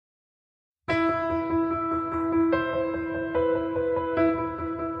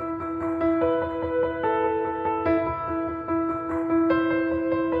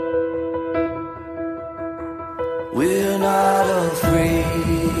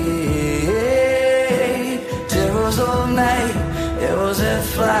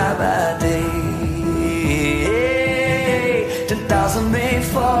by day. 10,000 may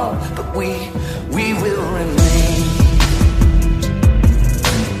fall, but we will remain.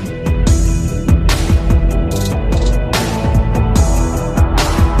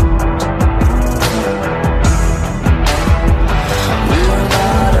 We're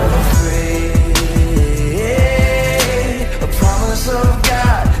not afraid. A promise of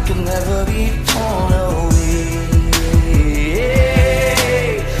God can never be torn away.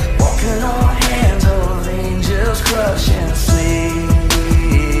 Walking on hands of angels, crushing slaves,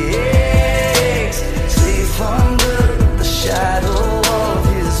 safe under the shadow of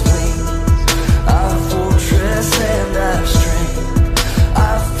His wings. Our fortress and our strength,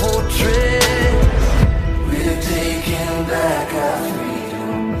 our fortress. We're taking back our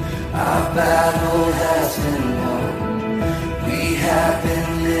freedom. Our battle has been won. We have been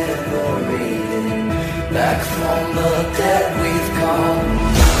liberated. Back from the dead we've come.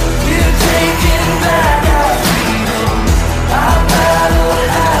 We're taking back